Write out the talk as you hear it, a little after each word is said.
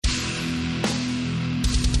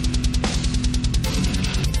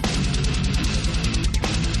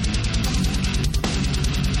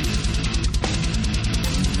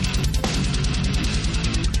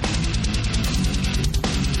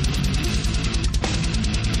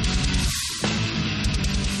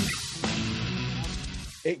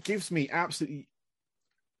it gives me absolutely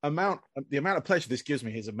the amount of pleasure this gives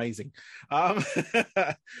me is amazing.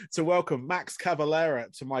 To welcome Max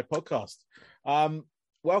Cavalera to my podcast.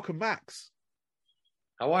 Welcome, Max.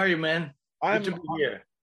 How are you, man? Good to be here.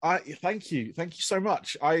 Thank you so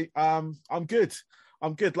much. I'm good.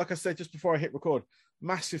 Like I said just before I hit record,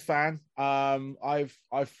 massive fan. I've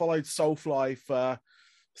followed Soulfly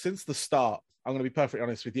since the start. I'm going to be perfectly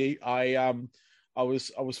honest with you. I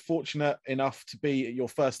was fortunate enough to be at your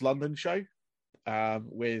first London show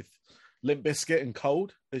with Limp Bizkit and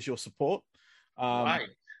Cold as your support. Right.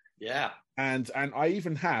 Yeah. And I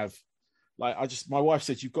even have, like, my wife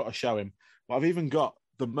said you've got to show him, but I've even got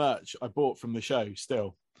the merch I bought from the show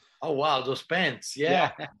still. Oh wow, those pants!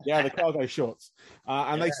 Yeah, the cargo shorts,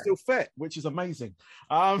 and they still fit, which is amazing.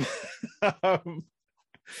 And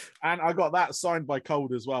I got that signed by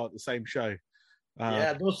Cold as well at the same show.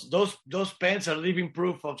 Those pants are living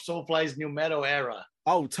proof of Soulfly's new metal era.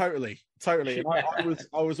 Oh, totally. And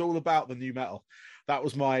I was all about the new metal. That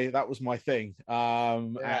was my thing.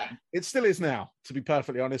 And it still is now, to be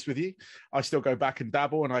perfectly honest with you. I still go back and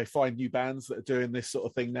dabble, and I find new bands that are doing this sort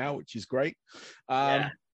of thing now, which is great.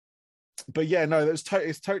 But yeah, no, it's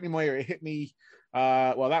totally my era. It hit me.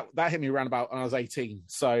 That hit me around about when I was 18.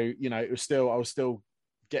 So I was still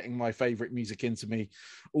getting my favorite music into me,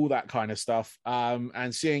 all that kind of stuff.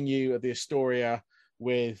 And seeing you at the Astoria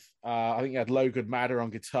with, I think you had Logan Madder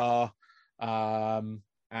on guitar. And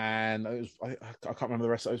I can't remember the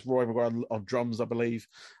rest. It was Roy Maguire on drums, I believe.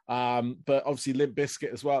 But obviously Limp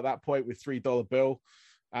Bizkit as well at that point with $3 Bill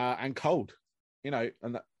and Cold, and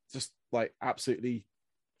that just like absolutely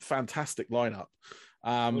fantastic lineup.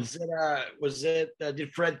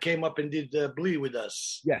 Did Fred came up and did Bleed with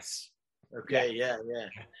us? Yes. Okay.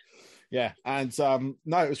 Yeah. And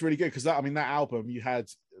no, it was really good because that album you had,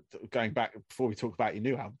 going back before we talk about your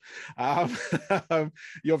new album,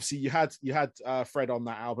 you had Fred on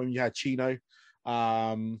that album. You had Chino.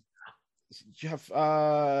 You have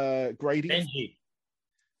Grady,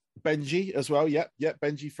 Benji as well. Yep.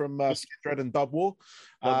 Benji from Skid Dread and Dub War.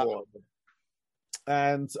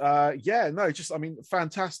 And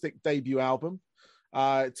fantastic debut album.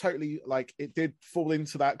 Totally, like, it did fall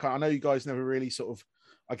into that kind. I know you guys never really sort of,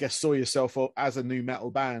 I guess, saw yourself as a new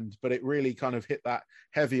metal band, but it really kind of hit that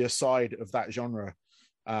heavier side of that genre,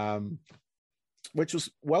 which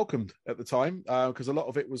was welcomed at the time because a lot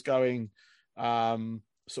of it was going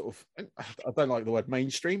sort of, I don't like the word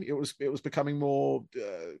mainstream. It was becoming more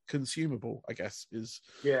consumable, I guess.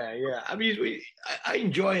 Yeah. I mean, I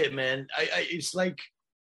enjoy it, man. It's like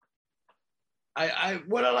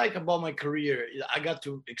what I like about my career is I got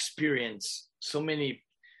to experience so many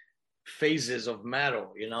phases of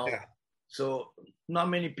metal, Yeah. So not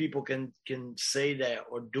many people can say that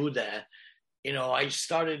or do that. I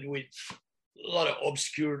started with a lot of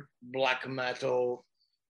obscure black metal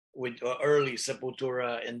with early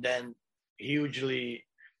Sepultura, and then hugely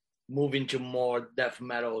move into more death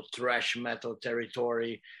metal, thrash metal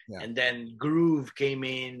territory. Yeah. And then groove came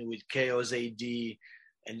in with Chaos AD,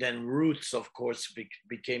 and then Roots, of course,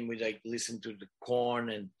 became with listen to the Korn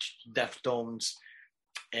and Deftones.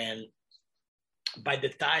 And by the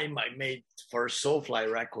time I made first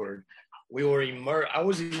Soulfly record, I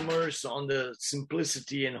was immersed on the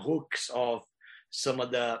simplicity and hooks of some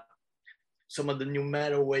of the new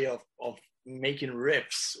metal way of making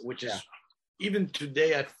riffs, which is even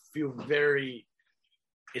today I feel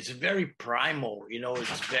it's very primal,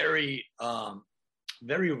 it's very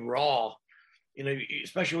very raw,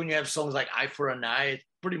 especially when you have songs like Eye for an Eye.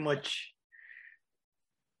 Pretty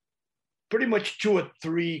much 2 or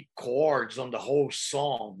 3 chords on the whole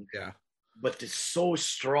song. Yeah. But it's so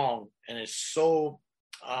strong and it's so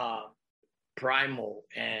primal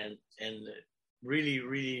and really,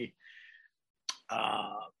 really,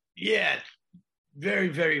 very,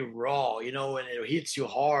 very raw, and it hits you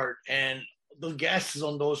hard. And the guests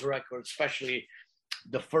on those records, especially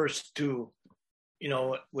the first 2,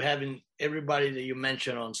 we having everybody that you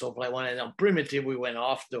mentioned on Soulfly 1 and on Primitive, we went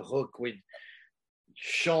off the hook with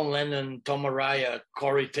Sean Lennon, Tom Araya,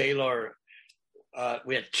 Corey Taylor.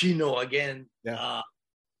 We had Chino again. Yeah.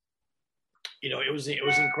 It was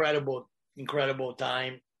incredible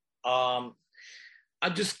time.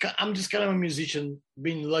 I'm just kind of a musician,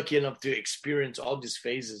 being lucky enough to experience all these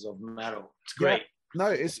phases of metal. It's great. Yeah. No,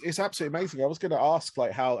 it's absolutely amazing. I was going to ask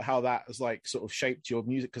like how that has like sort of shaped your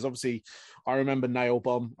music, because obviously I remember Nail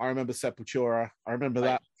Bomb, I remember Sepultura, I remember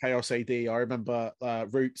that Chaos AD, I remember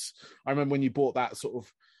Roots. I remember when you brought that sort of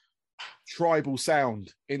tribal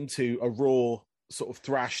sound into a raw sort of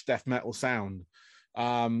thrash death metal sound.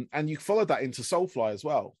 And you followed that into Soulfly as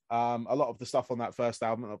well. A lot of the stuff on that first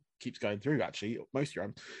album keeps going through, actually, most of your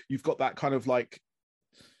album. You've got that kind of like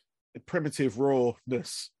primitive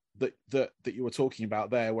rawness that you were talking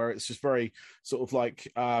about there, where it's just very sort of like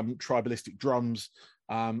tribalistic drums,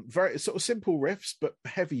 very sort of simple riffs, but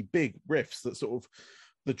heavy, big riffs, that sort of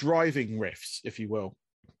the driving riffs, if you will.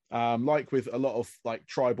 Like with a lot of like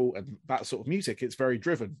tribal and that sort of music, it's very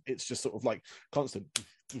driven. It's just sort of like constant,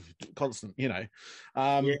 you know.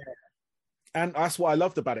 And that's what I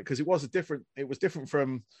loved about it, because it was different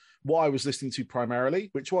from what I was listening to primarily,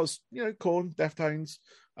 which was, you know, Korn, Deftones,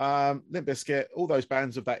 Limp Bizkit, all those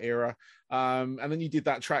bands of that era. And then you did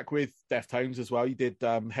that track with Deftones as well. You did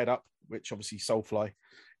Head Up, which obviously Soulfly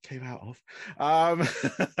came out of.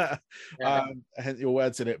 Hence your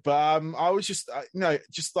words in it. But I was just,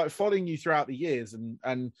 just like following you throughout the years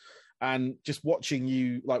and just watching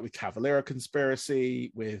you, like with Cavalera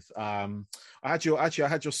Conspiracy, with I had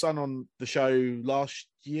your son on the show last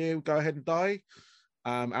year, Go Ahead and Die,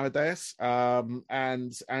 Amadeus,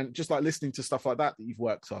 and just like listening to stuff like that you've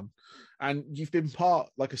worked on, and you've been part,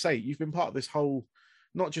 like I say, you've been part of this whole,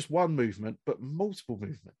 not just one movement but multiple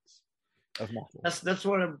movements of metal. That's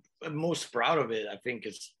what I'm most proud of it. I think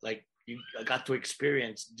it's like I got to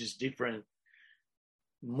experience just different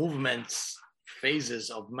movements, phases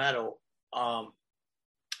of metal, and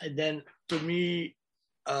then to me,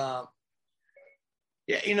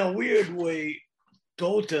 in a weird way,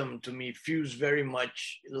 Totem to me feels very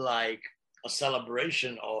much like a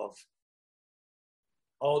celebration of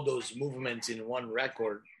all those movements in one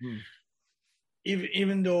record.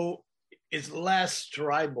 Even though it's less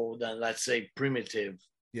tribal than, let's say, Primitive,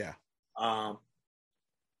 but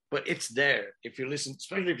it's there. If you listen,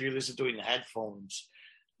 especially if you listen to it in headphones,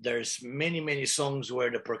 there's many songs where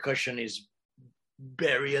the percussion is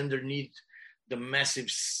buried underneath the massive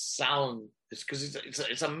sound. It's because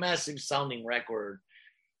it's a massive sounding record.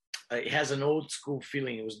 It has an old school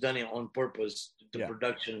feeling. It was done on purpose. The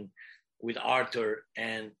production with Arthur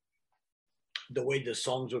and the way the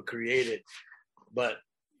songs were created, but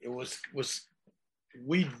it was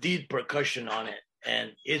we did percussion on it,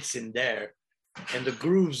 and it's in there, and the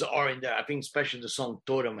grooves are in there. I think especially the song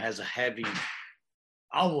Totem has a heavy,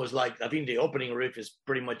 almost like, I think the opening riff is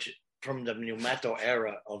pretty much from the new metal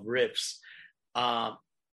era of riffs.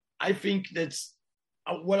 I think that's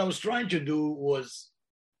what I was trying to do, was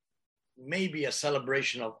maybe a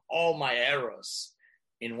celebration of all my eras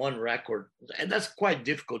in one record, and that's quite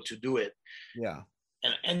difficult to do it.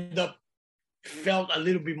 And end up felt a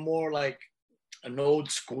little bit more like an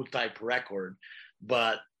old school type record,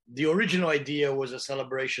 but the original idea was a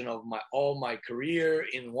celebration of all my career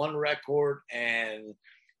in one record, and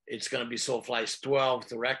it's going to be Soulfly's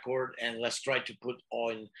 12th record, and let's try to put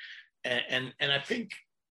on, and I think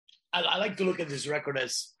I like to look at this record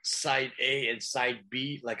as side A and side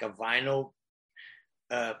B, like a vinyl,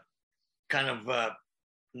 kind of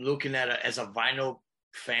looking at it as a vinyl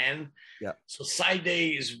fan. So side A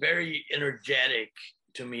is very energetic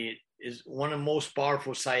to me. Is one of the most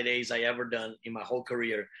powerful side A's I ever done in my whole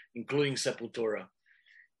career, including Sepultura.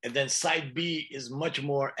 And then side B is much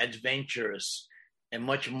more adventurous and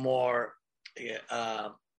much more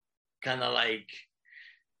kind of like,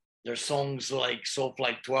 there's songs like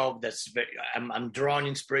Soulfly 12 that's very, I'm drawing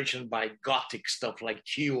inspiration by gothic stuff like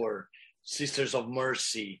Cure, Sisters of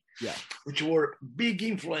Mercy, which were big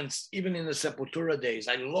influence even in the Sepultura days.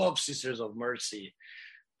 I love Sisters of Mercy,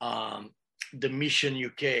 The Mission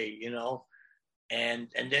UK, and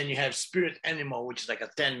then you have Spirit Animal, which is like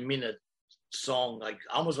a 10-minute song, like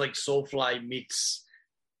almost like Soulfly meets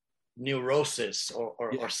Neurosis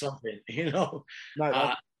or something,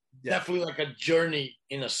 definitely like a journey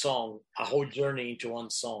in a song, a whole journey into one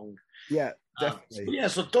song. Definitely.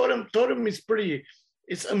 So Totem is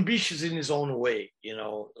it's ambitious in its own way,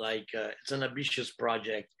 it's an ambitious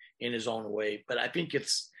project in its own way, but I think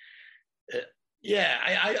it's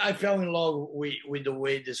I fell in love with the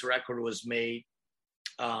way this record was made.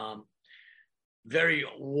 Very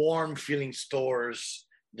warm feeling stores,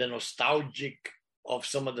 the nostalgic of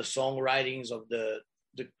some of the songwritings of the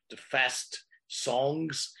fast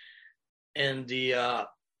songs, and the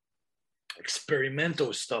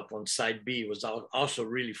experimental stuff on side B was also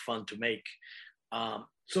really fun to make.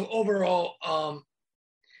 So overall,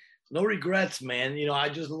 no regrets, man. I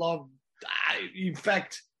just love, in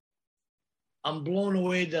fact, I'm blown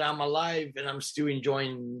away that I'm alive and I'm still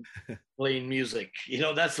enjoying playing music.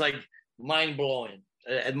 That's like mind blowing.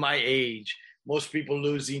 At my age, most people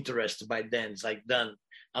lose interest by then. It's like done.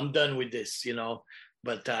 I'm done with this,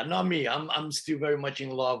 but not me. I'm still very much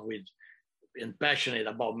in love with and passionate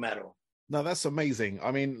about metal. No, that's amazing.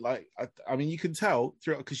 I mean, like, I mean, you can tell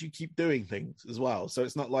throughout because you keep doing things as well. So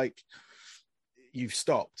it's not like you've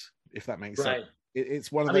stopped, if that makes sense. Right. It's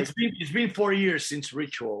one of I mean, those. it's been 4 years since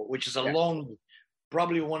Ritual, which is a Yeah, long,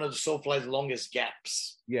 probably one of the Soulfly's longest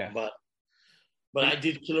gaps. yeah. But I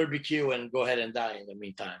did Killer BQ and Go Ahead and Die in the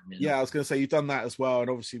meantime. Yeah, I was going to say you've done that as well, and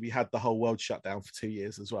obviously we had the whole world shut down for 2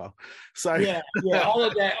 years as well. So yeah,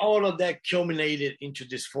 all of that culminated into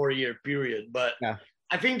this 4 year period. But yeah,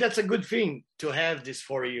 I think that's a good thing to have these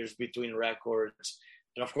 4 years between records,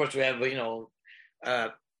 and of course we have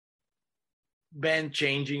band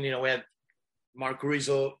changing. We had Mark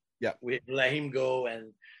Rizzo. Yeah, we let him go,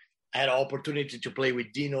 and I had an opportunity to play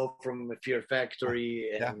with Dino from Fear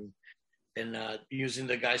Factory and using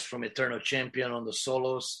the guys from Eternal Champion on the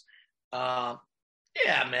solos. Yeah,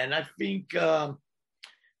 man, I think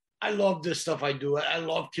I love the stuff I do. I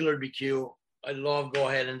love Killer BQ. I love Go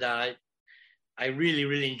Ahead and Die. I really,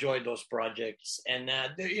 really enjoy those projects, and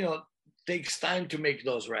takes time to make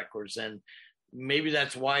those records, and maybe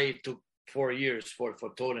that's why it took 4 years for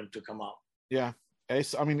Totem to come out. Yeah.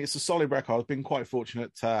 It's a solid record. I've been quite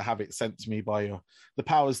fortunate to have it sent to me by the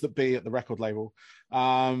powers that be at the record label.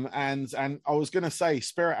 And I was going to say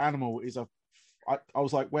Spirit Animal is I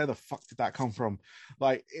was like, where the fuck did that come from?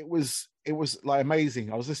 Like, it was like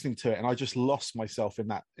amazing. I was listening to it and I just lost myself in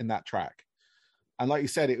that track. And like you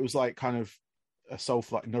said, it was like kind of a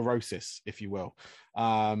soulful, like Neurosis, if you will.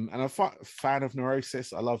 And I'm a fan of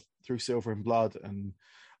Neurosis. I love Through Silver and Blood and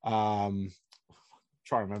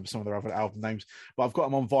try to remember some of their other album names, but I've got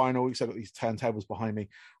them on vinyl. So I've got these turntables behind me.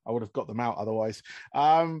 I would have got them out otherwise.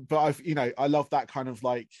 But I love that kind of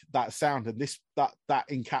like that sound, and that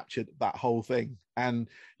encaptured that whole thing. And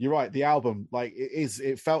you're right, the album, like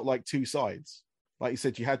it felt like two sides. Like you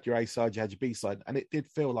said, you had your A side, you had your B side, and it did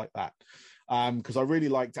feel like that. Because I really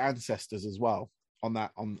liked Ancestors as well on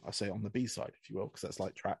the B side, if you will, because that's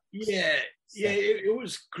like track. Yeah, it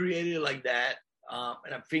was created like that,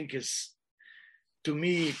 and I think to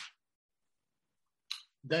me,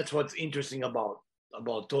 that's what's interesting about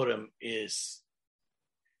Totem is,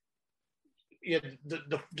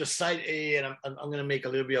 the side A, and I'm going to make a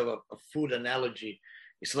little bit of a food analogy.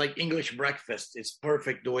 It's like English breakfast. It's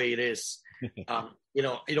perfect the way it is. You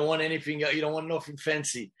don't want anything. You don't want nothing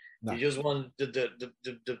fancy. No. You just want the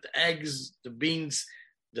eggs, the beans,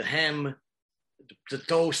 the ham, the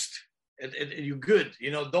toast, and you're good.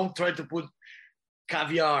 Don't try to put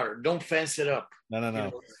caviar. Don't fancy it up.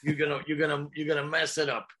 No. You're gonna mess it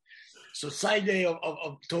up. So side A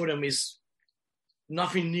of Totem is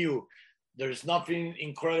nothing new. There's nothing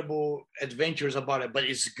incredible adventures about it, but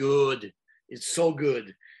it's good. It's so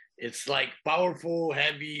good. It's like powerful,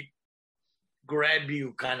 heavy, grab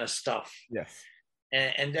you kind of stuff. Yes.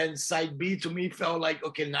 And then side B to me felt like,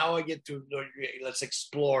 okay, now I get to let's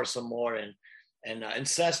explore some more. And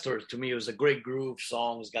Ancestors to me was a great groove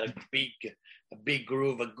song. It's got a big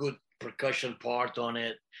groove, a good percussion part on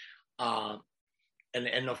it,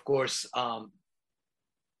 and of course,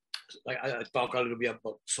 like I talk a little bit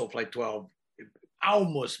about Soulfly 12. It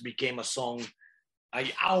almost became a song.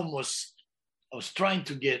 I was trying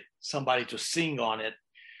to get somebody to sing on it,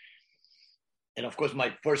 and of course,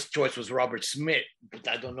 my first choice was Robert Smith, but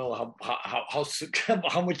I don't know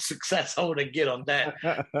how much success I would get on that.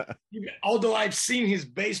 Although I've seen his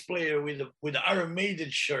bass player with the Iron Maiden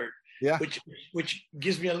shirt. Yeah, which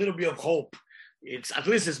gives me a little bit of hope. It's at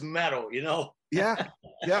least it's metal, Yeah.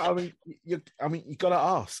 I mean, you gotta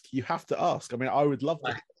ask. You have to ask. I mean, I would love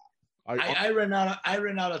to. I ran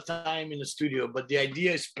out of time in the studio, but the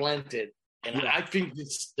idea is planted, and I think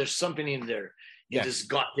there's something in there. This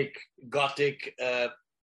gothic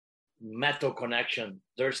metal connection.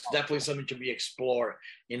 There's definitely something to be explored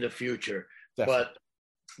in the future. Definitely.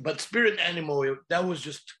 But Spirit Animal, that was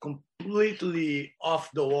just completely off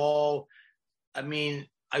the wall. I mean,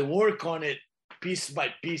 I work on it piece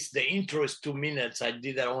by piece. The intro is 2 minutes. I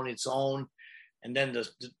did that on its own. And then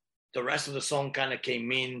the rest of the song kind of came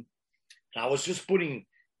in. And I was just putting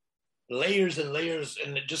layers and layers,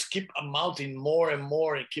 and it just keep amounting more and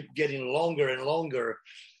more and keep getting longer and longer.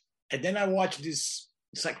 And then I watched this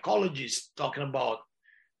psychologist talking about,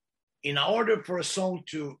 in order for a song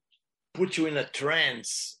to put you in a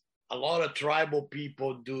trance, a lot of tribal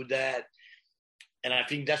people do that. And I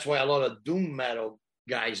think that's why a lot of doom metal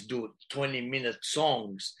guys do 20-minute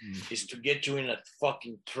songs, is to get you in a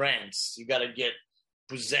fucking trance. You got to get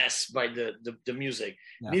possessed by the music.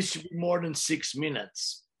 It needs to be more than 6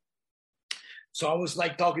 minutes. So I was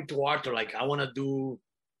like talking to Arthur, like, I want to do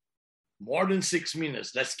more than 6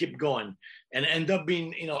 minutes. Let's keep going. And end up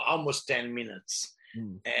being, almost 10 minutes.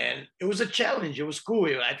 And it was a challenge. It was cool.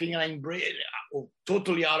 I think I embraced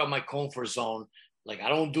totally out of my comfort zone. Like, I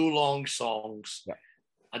don't do long songs. Yeah.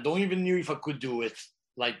 I don't even knew if I could do it.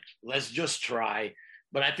 Like, let's just try.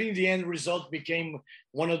 But I think the end result became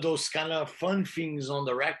one of those kind of fun things on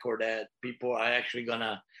the record that people are actually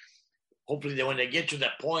gonna, hopefully when they get to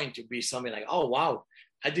that point, to be something like, oh wow,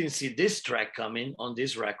 I didn't see this track coming on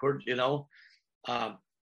this record, you know.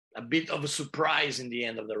 A bit of a surprise in the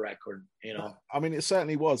end of the record, you know. I mean, it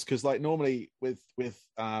certainly was, because like normally with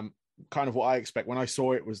kind of what I expect when I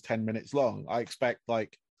saw it was 10 minutes long, I expect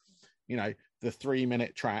like, you know, the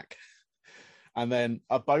 3-minute track and then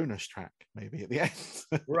a bonus track maybe at the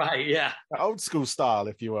end. Right, yeah. Old school style,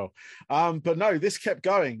 if you will. But no, this kept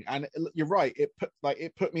going, and you're right,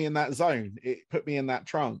 it put me in that zone, it put me in that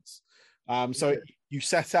trance. So you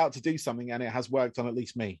set out to do something and it has worked on at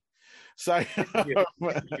least me. So Thank you.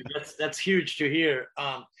 That's huge to hear.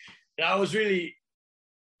 I was really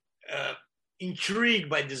intrigued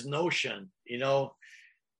by this notion, you know.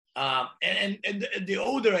 And the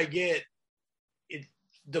older I get,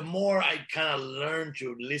 the more I kind of learn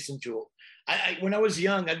to listen to. When I was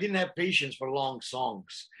young, I didn't have patience for long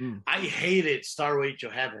songs. I hated Starway to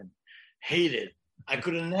Heaven. Hated. I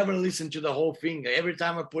could never listen to the whole thing. Every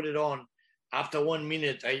time I put it on, after 1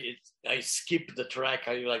 minute, I skip the track.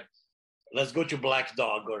 I like, let's go to Black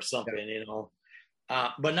Dog or something, you know.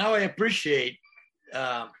 But now I appreciate,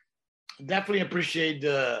 definitely appreciate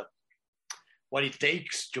what it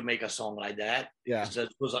takes to make a song like that. Yeah.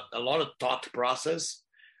 It was a lot of thought process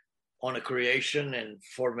on a creation and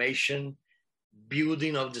formation,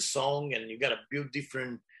 building of the song, and you got to build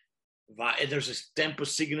different. There's a tempo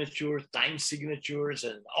signature, time signatures,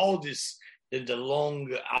 and all this. The long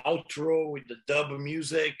outro with the dub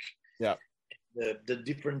music. Yeah. The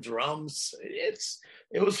different drums.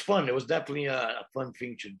 It was fun. It was definitely a fun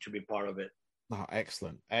thing to be part of it. Oh,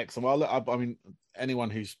 excellent. Well, I mean, anyone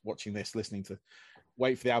who's watching this, listening to,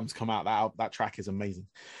 wait for the album to come out. That track is amazing.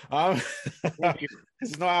 Thank you.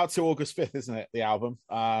 It's not out till August 5th, isn't it? The album.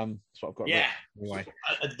 That's what I've got. Yeah. Anyway,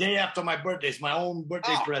 a day after my birthday. It's my own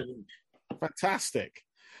birthday present. Fantastic.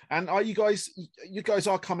 And are you guys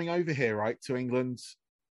are coming over here, right, to England?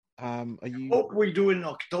 Are you? Hope we do it in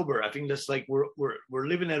October. I think that's like we're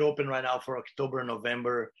leaving it open right now for October and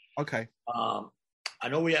November. Okay. I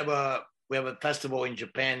know we have a festival in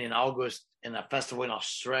Japan in August and a festival in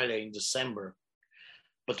Australia in December,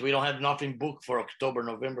 but we don't have nothing booked for October,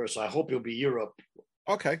 November. So I hope it'll be Europe.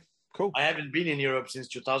 Okay, cool. I haven't been in Europe since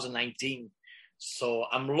 2019, so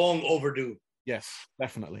I'm long overdue. Yes,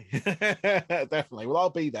 definitely. Definitely. Well,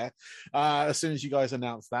 I'll be there as soon as you guys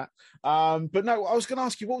announce that. But no, I was going to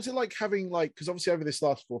ask you, what was it like having, like, because obviously over this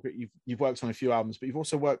last 4 bit, you've worked on a few albums, but you've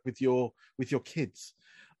also worked with your kids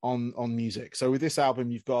on music. So with this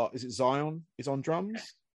album, you've got, is it Zion is on drums?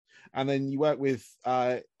 And then you work with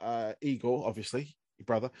Igor, obviously, your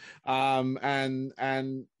brother, and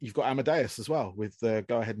you've got Amadeus as well with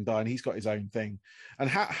Go Ahead and Die, and he's got his own thing.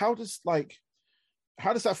 And how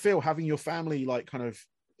does that feel, having your family like kind of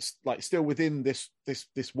like still within this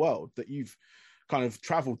world that you've kind of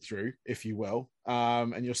traveled through, if you will,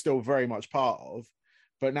 and you're still very much part of,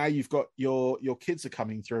 but now you've got your kids are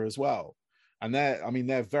coming through as well, and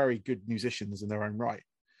they're very good musicians in their own right.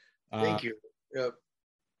 Thank you. Yep.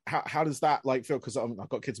 How does that like feel? Because I've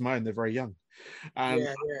got kids of my own, they're very young, and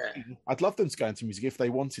I'd love them to go into music if they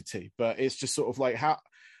wanted to, but it's just sort of like, how,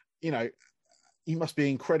 you know, you must be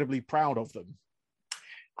incredibly proud of them.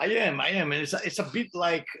 I am, and it's a bit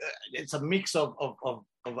like it's a mix of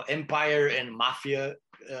empire and mafia.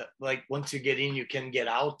 Like once you get in, you can get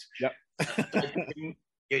out. Yep.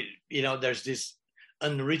 You know, there's this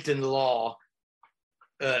unwritten law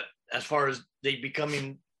as far as they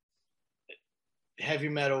becoming heavy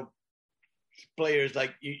metal players.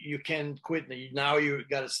 Like you can't quit. Now you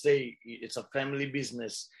got to stay. It's a family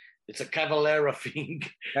business. It's a Cavalera thing.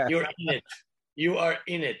 You're in it. You are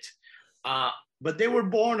in it. But they were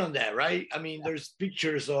born on that, right? I mean, there's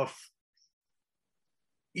pictures of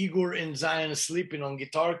Igor and Zion sleeping on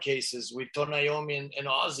guitar cases with Tonayomi and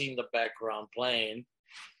Ozzy in the background playing.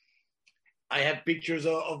 I have pictures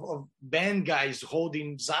of band guys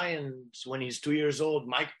holding Zion when he's 2 years old,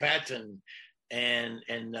 Mike Patton and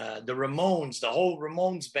the Ramones, the whole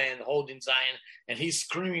Ramones band holding Zion, and he's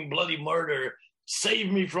screaming bloody murder,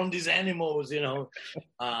 save me from these animals, you know.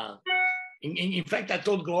 In fact, I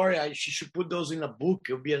told Gloria she should put those in a book.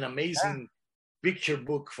 It would be an amazing picture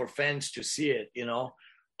book for fans to see it, you know.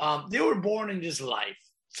 They were born in this life.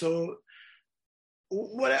 So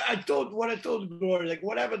what I told Gloria, like,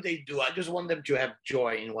 whatever they do, I just want them to have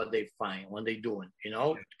joy in what they find when they do it, you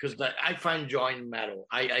know, because I find joy in metal.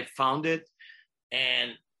 I found it.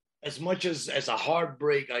 And as much as a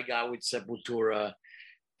heartbreak I got with Sepultura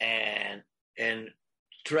and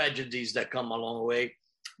tragedies that come along the way,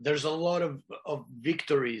 there's a lot of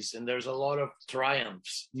victories and there's a lot of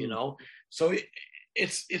triumphs, you know. So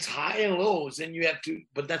it's high and lows, and you have to,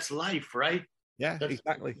 but that's life, right? Yeah,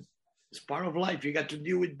 exactly. It's part of life. You got to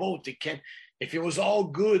deal with both. It can't, if it was all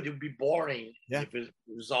good, it'd be boring. Yeah. If it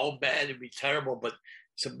was all bad, it'd be terrible. But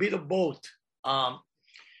it's a bit of both.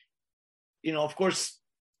 You know, of course,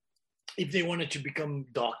 if they wanted to become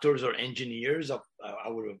doctors or engineers, I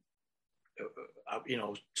would have, you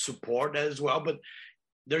know, support that as well. But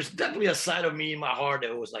there's definitely a side of me in my heart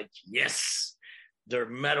that was like, yes, they're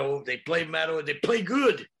metal. They play metal. They play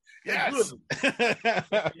good. Yes.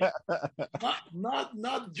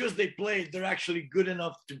 not just they play. They're actually good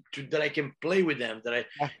enough to that I can play with them. That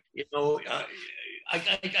I, you know,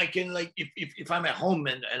 I can, like, if I'm at home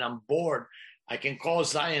and I'm bored, I can call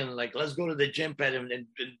Zion, like, let's go to the gym pad and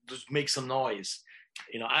just make some noise.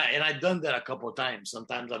 You know, I've done that a couple of times.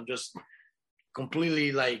 Sometimes I'm just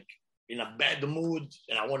completely like in a bad mood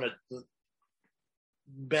and I want to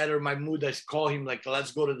better my mood. I call him, like,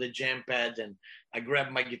 let's go to the jam pad, and I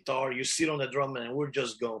grab my guitar, you sit on the drum, and we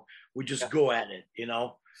just go at it, you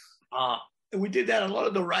know. We did that. A lot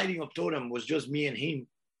of the writing of Totem was just me and him.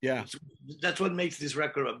 Yeah. So that's what makes this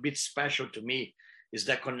record a bit special to me, is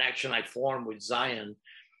that connection I formed with Zion,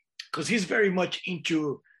 because he's very much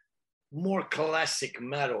into more classic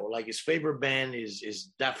metal. Like, his favorite band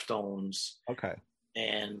is Deftones. Okay.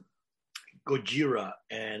 And Gojira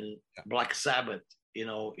and Black Sabbath. You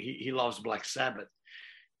know, he loves Black Sabbath.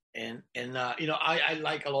 And you know, I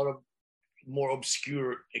like a lot of more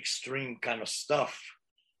obscure, extreme kind of stuff.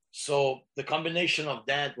 So the combination of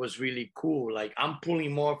that was really cool. Like, I'm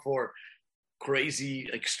pulling more for crazy,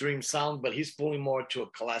 extreme sound, but he's pulling more to a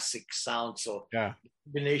classic sound. So yeah, the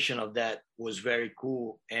combination of that was very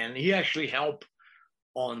cool. And he actually helped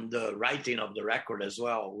on the writing of the record as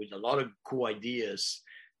well, with a lot of cool ideas,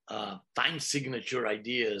 time signature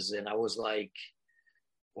ideas. And I was like,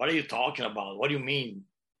 what are you talking about? What do you mean?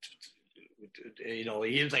 You know,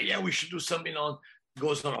 he was like, yeah, we should do something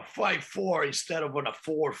goes on a 5/4 instead of on a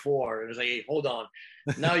 4/4. And it's like, hey, hold on.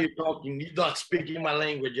 Now you're talking, you're not speaking my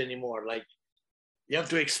language anymore. Like, you have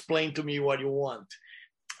to explain to me what you want.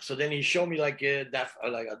 So then he showed me like a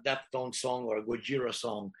Deftones song or a Gojira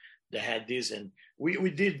song that had this. And we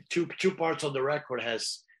did two parts of the record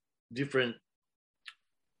has different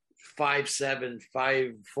 5/7,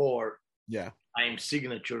 5/4. Yeah. Time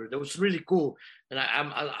signature. That was really cool. And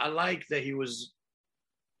I like that he was,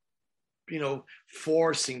 you know,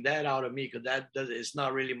 forcing that out of me, because that is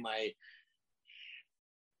not really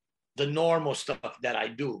the normal stuff that I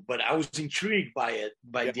do. But I was intrigued by it,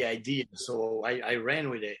 by the idea. So I ran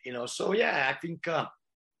with it, you know. So yeah, I think I'm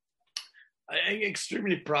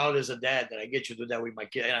extremely proud as a dad that I get to do that with my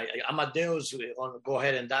kid. And Amadeus on Go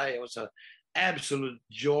Ahead and Die, it was an absolute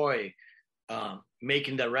joy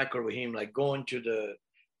making that record with him, like going to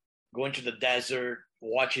the desert,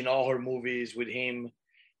 watching all her movies with him,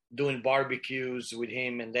 doing barbecues with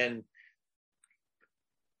him, and then,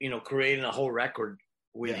 you know, creating a whole record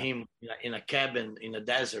with him in a cabin in the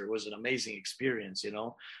desert was an amazing experience. You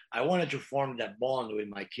know, I wanted to form that bond with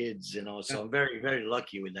my kids, you know, so I'm very, very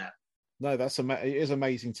lucky with that. No, it is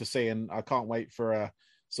amazing to see, and I can't wait for a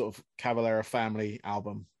sort of Cavalera family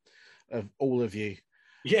album of all of you.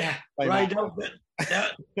 Yeah, right.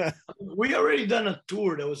 We already done a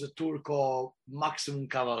tour. There was a tour called Maximum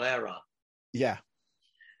Cavalera. Yeah,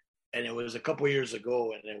 and it was a couple of years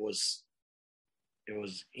ago, and it was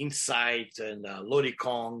Insight and Lodi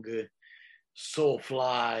Kong,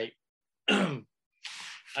 Soulfly.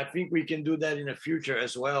 I think we can do that in the future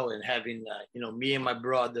as well, and having you know, me and my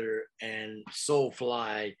brother and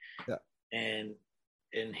Soulfly, and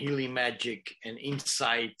Healing Magic and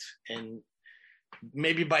Insight, and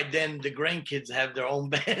maybe by then the grandkids have their own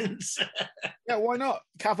bands. Yeah, why not?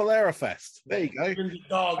 Cavalera Fest. There you go. Even the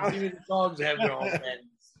dogs have their own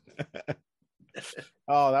bands.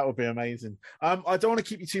 Oh, that would be amazing. I don't want to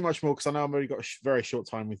keep you too much more, because I know I've already got a very short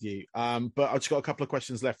time with you. But I've just got a couple of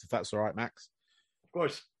questions left, if that's all right, Max. Of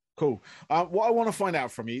course. Cool. What I want to find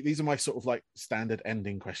out from you, these are my sort of like standard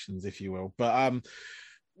ending questions, if you will. But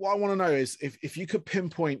what I want to know is if you could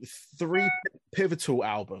pinpoint 3 pivotal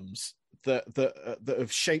albums that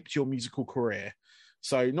have shaped your musical career.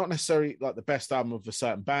 So not necessarily like the best album of a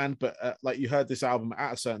certain band, but like you heard this album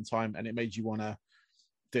at a certain time and it made you want to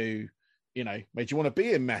do, you know, made you want to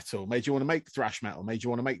be in metal, made you want to make thrash metal, made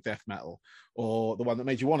you want to make death metal, or the one that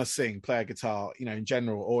made you want to sing, play a guitar, you know, in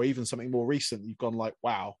general, or even something more recent. You've gone like,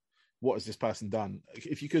 wow, what has this person done?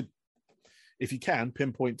 If you could if you can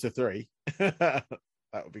pinpoint to three, that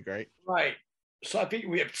would be great. Right. So I think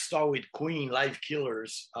we have to start with Queen Live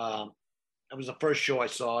Killers. It was the first show I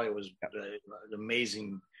saw. It was an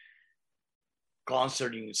amazing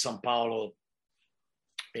concert in Sao Paulo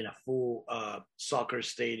in a full soccer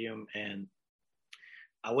stadium. And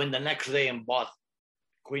I went the next day and bought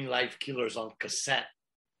Queen Live Killers on cassette.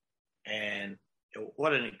 And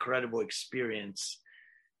what an incredible experience.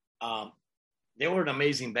 They were an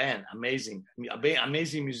amazing band,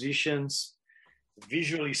 amazing musicians,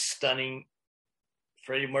 visually stunning.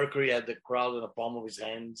 Freddie Mercury had the crowd in the palm of his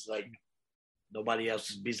hands, like nobody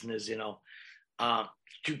else's business, you know.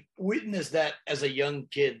 To witness that as a young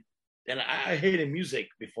kid, and I hated music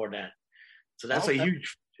before that, so that's a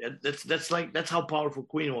huge. That's how powerful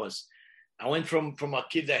Queen was. I went from a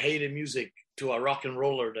kid that hated music to a rock and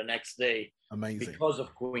roller the next day, amazing, because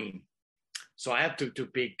of Queen. So I had to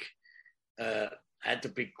pick. I had to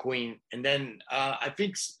pick Queen, and then I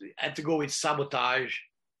think I had to go with Sabotage.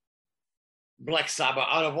 Black Sabbath,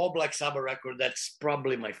 out of all Black Sabbath records, that's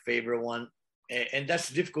probably my favorite one. And that's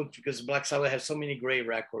difficult because Black Sabbath has so many great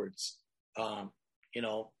records. You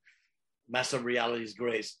know, Master of Reality is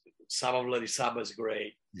great. Sabbath Bloody Sabbath is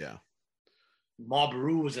great. Yeah. Mob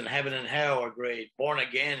Rules and Heaven and Hell are great. Born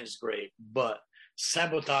Again is great. But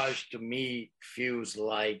Sabotage to me feels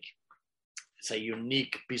like it's a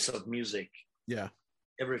unique piece of music. Yeah.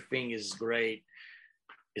 Everything is great.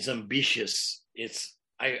 It's ambitious.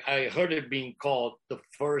 I heard it being called the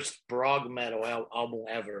first prog metal album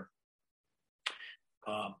ever.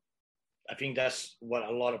 I think that's what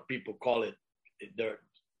a lot of people call it.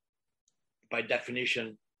 By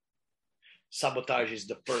definition, Sabotage is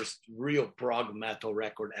the first real prog metal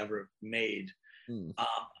record ever made. I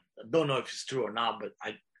don't know if it's true or not, but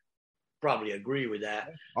I probably agree with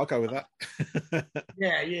that. I'll go with that.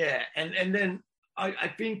 Yeah. And then I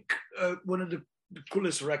think one of the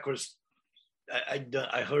coolest records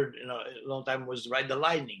I heard in a long time was Ride the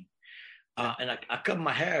Lightning. And I cut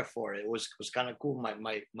my hair for it. It was kind of cool.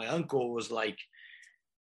 My uncle was like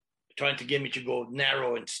trying to get me to go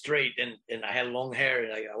narrow and straight, and I had long hair,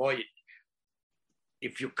 and I go, well,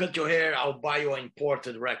 if you cut your hair, I'll buy you an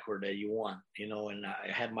imported record that you want, you know. And I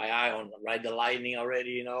had my eye on Ride the Lightning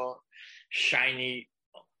already, you know, shiny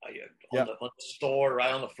on the store,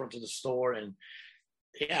 right on the front of the store. And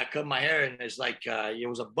yeah, I cut my hair, and it's like it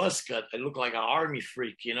was a buzz cut. I looked like an army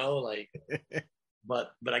freak, you know, like.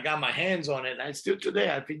 but I got my hands on it, and I still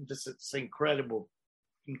today I think it's an incredible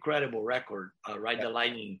record. Ride the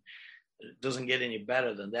Lightning. It doesn't get any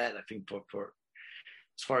better than that. I think for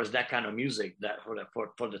as far as that kind of music, that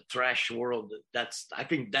for the thrash world, I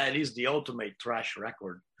think that is the ultimate thrash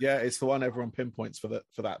record. Yeah, it's the one everyone pinpoints for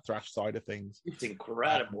that thrash side of things. It's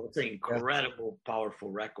incredible. It's an incredible,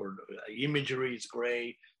 powerful record. Imagery is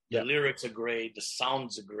great. The lyrics are great. The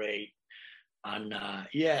sounds are great. And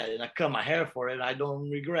and I cut my hair for it. I don't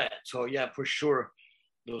regret. So yeah, for sure,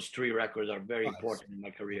 those three records are very important in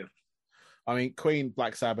my career. I mean, Queen,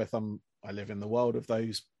 Black Sabbath. I live in the world of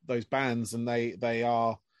those bands, and they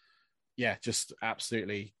are, just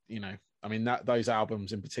absolutely. You know, I mean those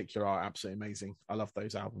albums in particular are absolutely amazing. I love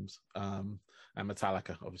those albums. And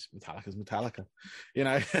Metallica, obviously, Metallica's Metallica. You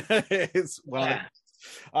know, it's one of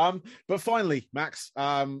the. But finally, Max,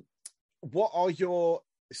 what are your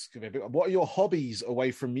hobbies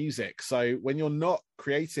away from music? So when you're not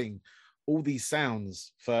creating all these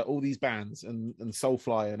sounds for all these bands and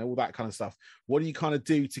Soulfly and all that kind of stuff, what do you kind of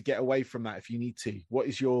do to get away from that if you need to? What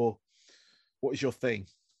is your thing?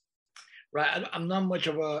 Right, I'm not much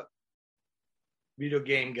of a video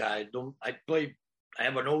game guy. I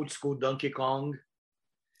have an old school Donkey Kong.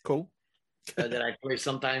 Cool. That I play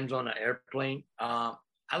sometimes on an airplane. I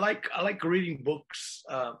like reading books,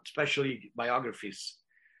 especially biographies.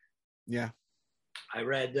 Yeah. I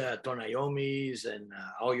read Tor Naomi's and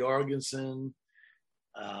Al Jorgensen,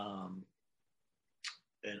 and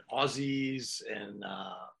Ozzy's, and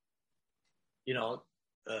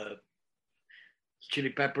Chili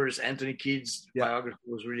Peppers. Anthony Kied's biography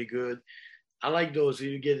was really good. I like those.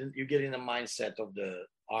 You get in the mindset of the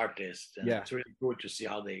artist, and it's really cool to see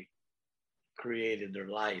how they created their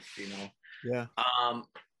life. You know. Yeah.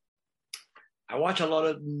 I watch a lot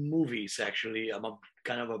of movies. Actually, I'm a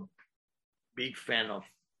kind of a big fan of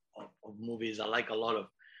movies. I like a lot of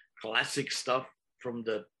classic stuff from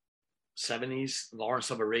the 70s,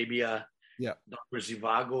 Lawrence of Arabia, Dr.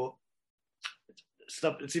 Zhivago.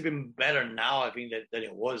 Stuff, it's even better now, I think, than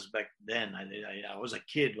it was back then. I was a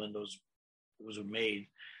kid when those were made,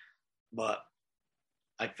 but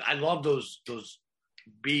I love those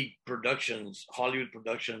big productions, Hollywood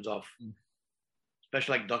productions of,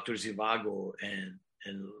 especially like Dr. Zhivago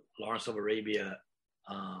and Lawrence of Arabia.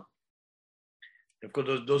 Of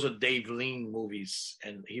course, those are Dave Lean movies,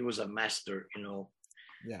 and he was a master, you know.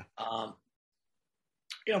 Yeah.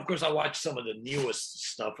 You know, of course, I watched some of the newest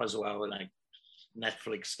stuff as well, like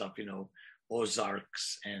Netflix stuff, you know,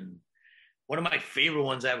 Ozarks, and one of my favorite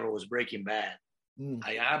ones ever was Breaking Bad.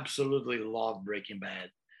 I absolutely love Breaking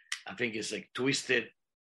Bad. I think it's like twisted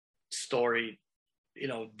story, you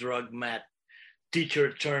know, drug met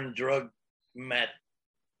teacher turned drug met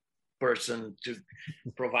person to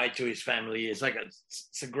provide to his family. It's like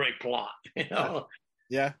it's a great plot, you know.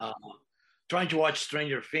 Yeah. Trying to watch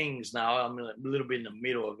Stranger Things now. I'm a little bit in the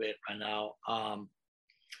middle of it right now.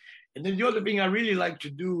 And then the other thing I really like to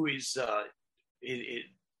do is it's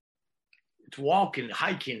walking,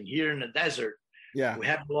 hiking here in the desert. Yeah. We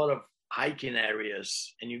have a lot of hiking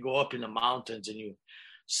areas, and you go up in the mountains and you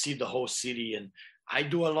see the whole city. And I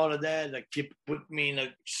do a lot of that. Like put me in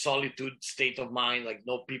a solitude state of mind, like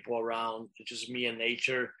no people around, just me and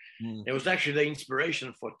nature. It was actually the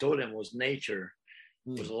inspiration for Totem was nature.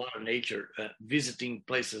 It was a lot of nature, visiting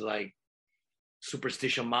places like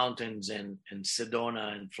Superstition Mountains and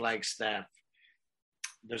Sedona and Flagstaff.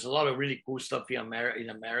 There's a lot of really cool stuff in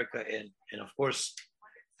America and of course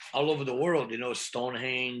all over the world, you know,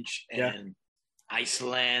 Stonehenge and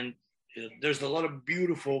Iceland. There's a lot of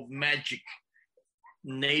beautiful magic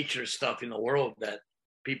nature stuff in the world that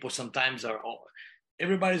people sometimes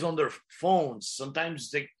everybody's on their phones. Sometimes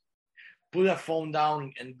they put that phone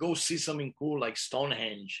down and go see something cool like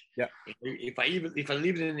Stonehenge. Yeah. If I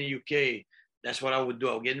lived in the UK, that's what I would do.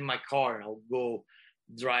 I'll get in my car and I'll go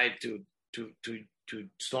drive to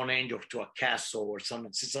Stonehenge or to a castle or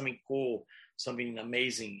something, see something cool, something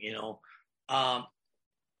amazing, you know.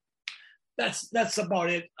 That's about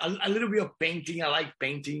it. A little bit of painting. I like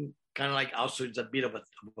painting, kind of like also it's a bit of a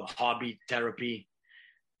hobby therapy.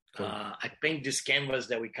 Cool. I paint this canvas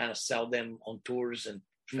that we kind of sell them on tours and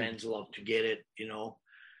fans love to get it, you know.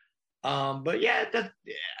 But yeah,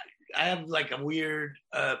 I have like a weird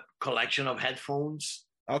collection of headphones.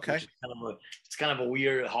 Okay. It's kind of a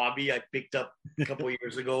weird hobby I picked up a couple of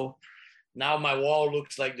years ago. Now my wall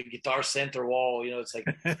looks like the Guitar Center wall. You know, it's like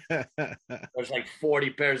there's like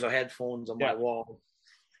 40 pairs of headphones on my wall.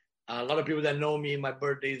 A lot of people that know me, my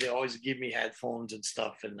birthday, they always give me headphones and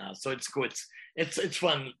stuff, and so it's cool. It's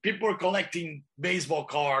fun. People are collecting baseball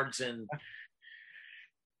cards and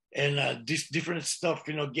different stuff,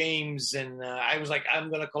 you know, games. And I was like, I'm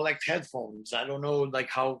gonna collect headphones. I don't know, like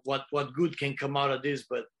what good can come out of this,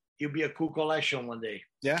 but it'll be a cool collection one day.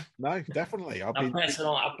 Yeah, no, definitely. I'll pass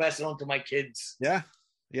it on to my kids. Yeah,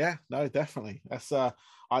 no, definitely. That's like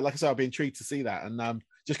I said, I'll be intrigued to see that. And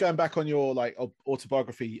just going back on your like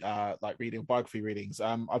autobiography, biography readings.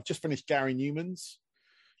 I've just finished Gary Newman's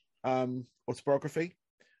autobiography.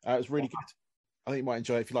 It was really good. I think you might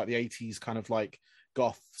enjoy it if you like the 80s kind of like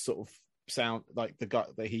goth sort of sound, like the guy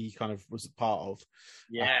that he kind of was a part of.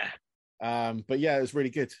 Yeah. But yeah, it was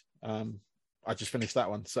really good. I just finished that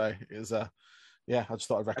one, so it was I just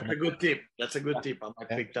thought I'd recommend. That's a good tip. I might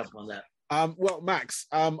pick up on that. Well, Max,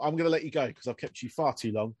 I'm going to let you go because I've kept you far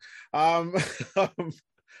too long.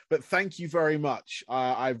 But thank you very much.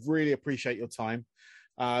 I really appreciate your time.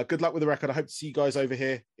 Good luck with the record. I hope to see you guys over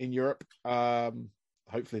here in Europe.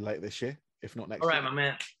 Hopefully later this year, if not next year. All right, my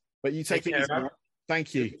man. But you take it easy.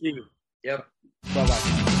 Thank you. Yep.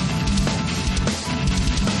 Bye-bye.